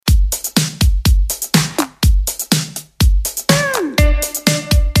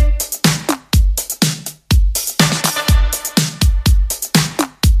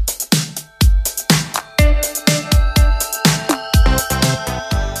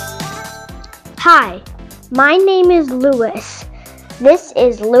Hi, my name is Lewis. This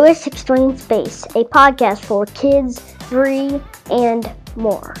is Lewis Explains Space, a podcast for kids 3 and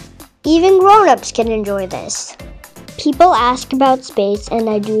more. Even grown-ups can enjoy this. People ask about space and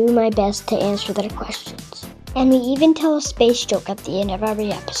I do my best to answer their questions. And we even tell a space joke at the end of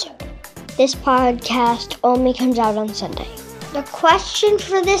every episode. This podcast only comes out on Sunday. The question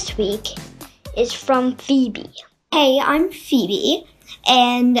for this week is from Phoebe. Hey, I'm Phoebe,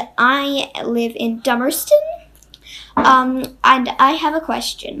 and I live in Dummerston, and I have a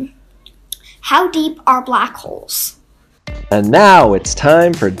question. How deep are black holes? And now it's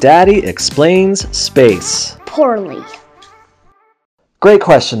time for Daddy Explains Space. Poorly. Great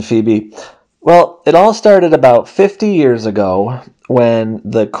question, Phoebe. Well, it all started about 50 years ago when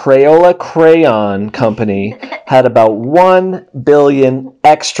the Crayola Crayon Company had about 1 billion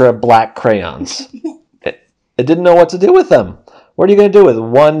extra black crayons. It didn't know what to do with them. What are you going to do with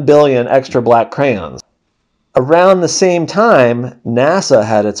 1 billion extra black crayons? Around the same time, NASA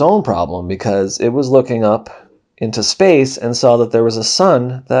had its own problem because it was looking up into space and saw that there was a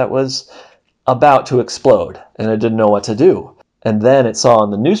sun that was about to explode, and it didn't know what to do. And then it saw in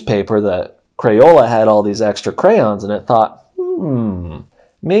the newspaper that Crayola had all these extra crayons, and it thought,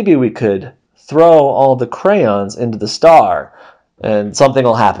 maybe we could throw all the crayons into the star, and something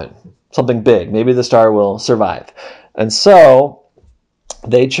will happen. Something big. Maybe the star will survive. And so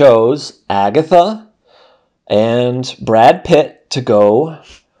they chose Agatha and Brad Pitt to go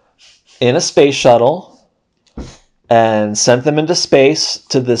in a space shuttle and sent them into space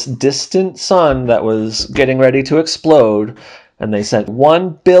to this distant sun that was getting ready to explode. And they sent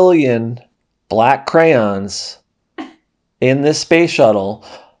 1 billion black crayons in this space shuttle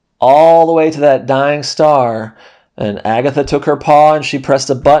all the way to that dying star. And Agatha took her paw and she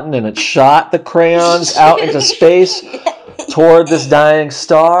pressed a button and it shot the crayons out into space toward this dying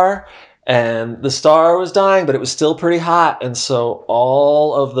star. And the star was dying, but it was still pretty hot. And so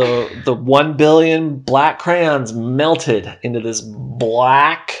all of the 1 billion black crayons melted into this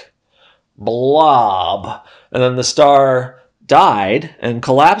black blob. And then the star died and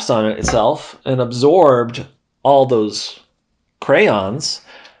collapsed on itself and absorbed all those crayons,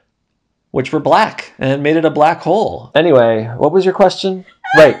 which were black, and made it a black hole. Anyway, what was your question?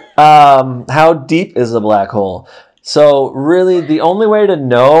 Right, how deep is a black hole? So really, the only way to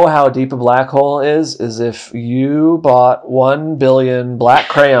know how deep a black hole is if you bought 1 billion black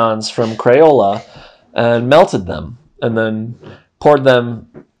crayons from Crayola and melted them, and then poured them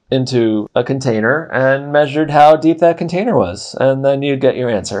into a container and measured how deep that container was, and then you'd get your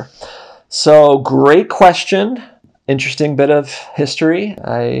answer. So great question. Interesting bit of history.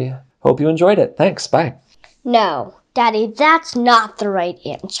 I hope you enjoyed it. Thanks. Bye. No, Daddy, that's not the right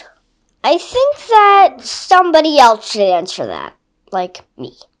answer. I think that somebody else should answer that, like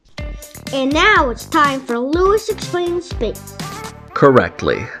me. And now it's time for Lewis Explains Space.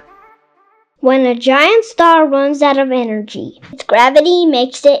 Correctly. When a giant star runs out of energy, its gravity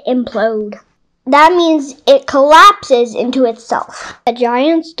makes it implode. That means it collapses into itself. A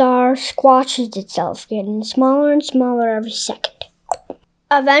giant star squashes itself, getting smaller and smaller every second.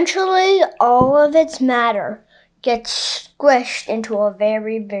 Eventually, all of its matter gets squished into a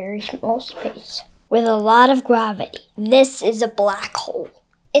very, very small space with a lot of gravity. This is a black hole.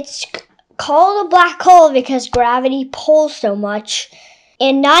 It's called a black hole because gravity pulls so much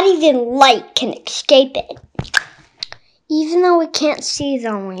and not even light can escape it. Even though we can't see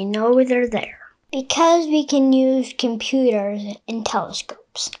them, we know they're there because we can use computers and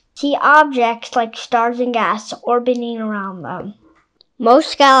telescopes. See objects like stars and gas orbiting around them.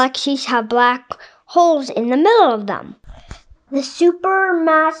 Most galaxies have black holes in the middle of them. The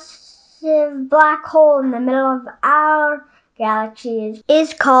supermassive black hole in the middle of our galaxy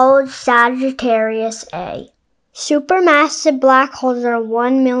is called Sagittarius A. Supermassive black holes are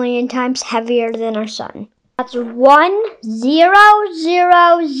 1 million times heavier than our sun. That's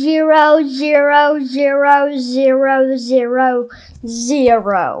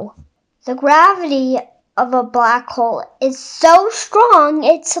 1,000,000,000,000. The gravity of a black hole is so strong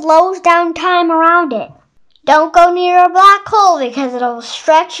it slows down time around it. Don't go near a black hole because it'll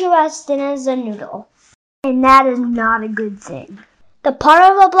stretch you as thin as a noodle. And that is not a good thing. The part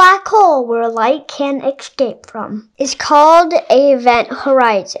of a black hole where light can escape from is called an event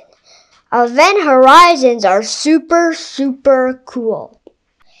horizon. Event horizons are super, super cool.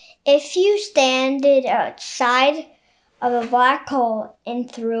 If you stand outside of a black hole and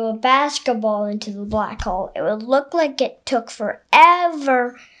threw a basketball into the black hole, it would look like it took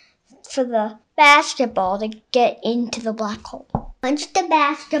forever for the basketball to get into the black hole. Once the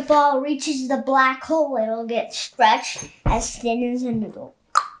basketball reaches the black hole, it'll get stretched as thin as a noodle.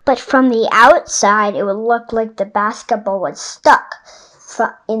 But from the outside, it would look like the basketball was stuck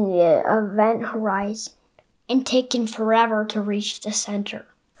in the event horizon and taken forever to reach the center,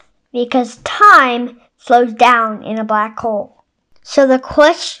 because time slows down in a black hole. So the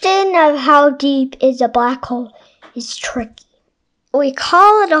question of how deep is a black hole is tricky. We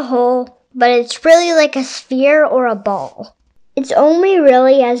call it a hole, but it's really like a sphere or a ball. It's only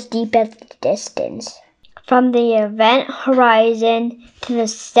really as deep as the distance from the event horizon to the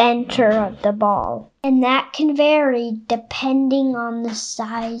center of the ball. And that can vary depending on the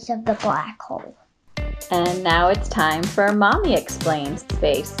size of the black hole. And now it's time for Mommy Explains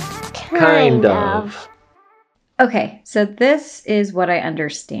Space. Kind of. Okay, so this is what I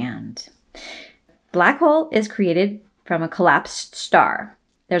understand. Black hole is created from a collapsed star.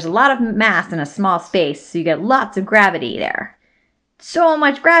 There's a lot of mass in a small space, so you get lots of gravity there. So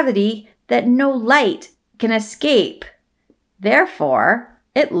much gravity that no light can escape. Therefore,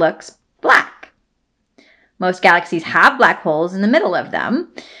 it looks black. Most galaxies have black holes in the middle of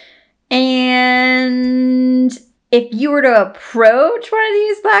them. And if you were to approach one of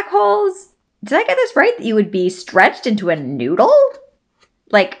these black holes, did I get this right? That you would be stretched into a noodle?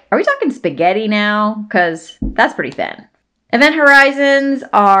 Like, are we talking spaghetti now? Because that's pretty thin. Event horizons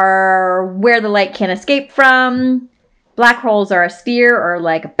are where the light can't escape from. Black holes are a sphere or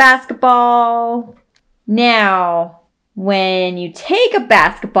like a basketball. Now, when you take a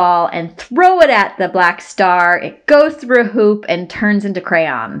basketball and throw it at the black star, it goes through a hoop and turns into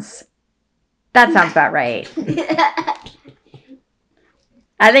crayons. That sounds about right.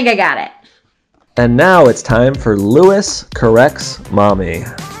 I think I got it. And now it's time for Lewis Corrects Mommy.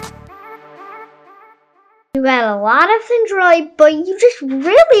 You got a lot of things right, but you just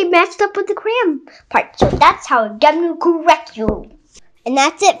really messed up with the crayon part. So that's how I'm going to correct you. And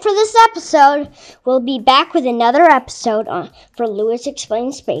that's it for this episode. We'll be back with another episode for Lewis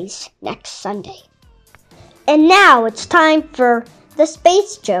Explains Space next Sunday. And now it's time for the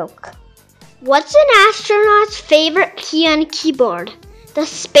space joke. What's an astronaut's favorite key on a keyboard? The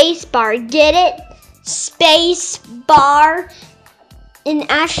space bar. Get it? Space bar. An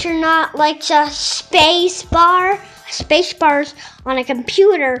astronaut likes a space bar. A space bar's on a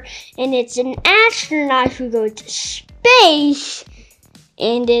computer, and it's an astronaut who goes to space,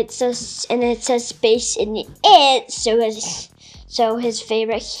 and it says space in it. So his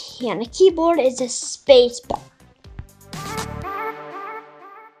favorite key on a keyboard is a space bar.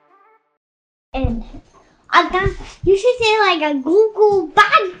 And you should say like a Google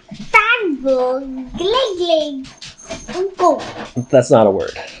bag glig. Google. That's not a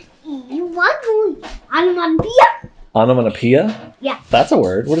word. You want to onomatopoeia? Onomatopoeia? Yeah. That's a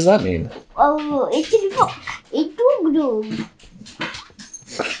word. What does that mean? Oh, it's in the book. It's Google.